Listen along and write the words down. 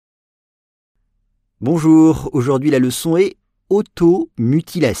Bonjour, aujourd'hui la leçon est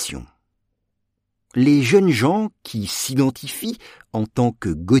automutilation. Les jeunes gens qui s'identifient en tant que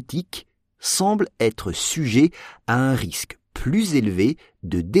gothiques semblent être sujets à un risque plus élevé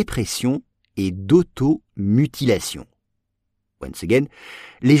de dépression et d'automutilation. Once again,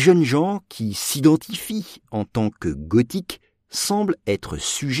 les jeunes gens qui s'identifient en tant que gothiques semblent être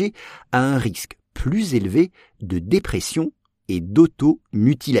sujets à un risque plus élevé de dépression et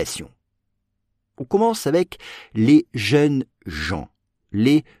d'automutilation. On commence avec les jeunes gens.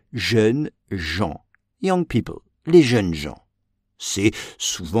 Les jeunes gens. Young people. Les jeunes gens. C'est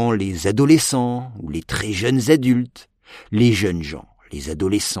souvent les adolescents ou les très jeunes adultes. Les jeunes gens. Les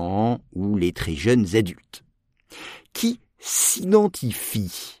adolescents ou les très jeunes adultes. Qui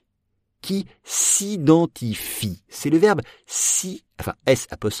s'identifient. Qui s'identifie. C'est le verbe S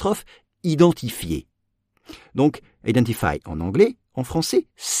apostrophe, identifier. Donc, identify en anglais, en français,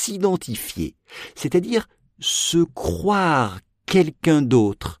 s'identifier. C'est-à-dire se croire quelqu'un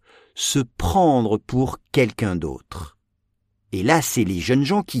d'autre, se prendre pour quelqu'un d'autre. Et là, c'est les jeunes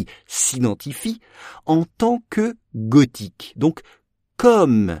gens qui s'identifient en tant que gothiques. Donc,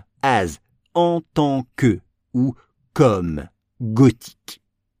 comme, as, en tant que, ou comme, gothique.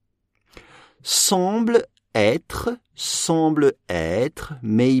 Semble être,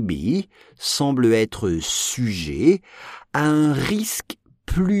 maybe, semble être sujet à un risque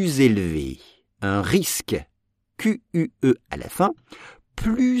plus élevé. Un risque, Q-U-E à la fin,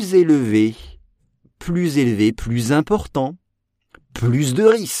 plus élevé, plus important, plus de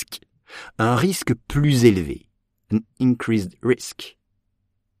risques. Un risque plus élevé. An increased risk.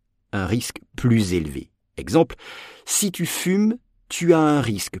 Un risque plus élevé. Exemple, si tu fumes, tu as un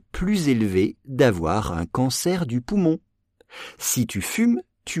risque plus élevé d'avoir un cancer du poumon. Si tu fumes,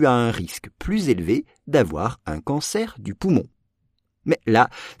 tu as un risque plus élevé d'avoir un cancer du poumon. Mais là,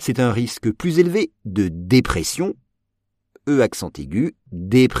 c'est un risque plus élevé de dépression, E accent aigu,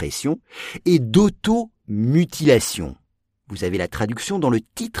 dépression, et d'automutilation. Vous avez la traduction dans le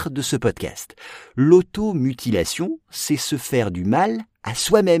titre de ce podcast. L'automutilation, c'est se faire du mal à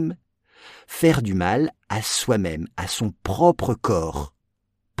soi-même. Faire du mal à soi-même, à son propre corps.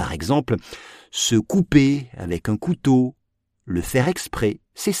 Par exemple, se couper avec un couteau, le faire exprès,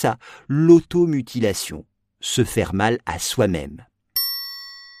 c'est ça, l'automutilation, se faire mal à soi-même.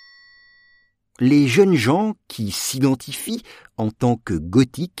 Les jeunes gens qui s'identifient en tant que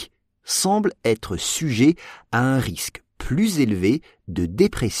gothiques semblent être sujets à un risque plus élevé de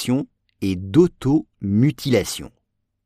dépression et d'automutilation.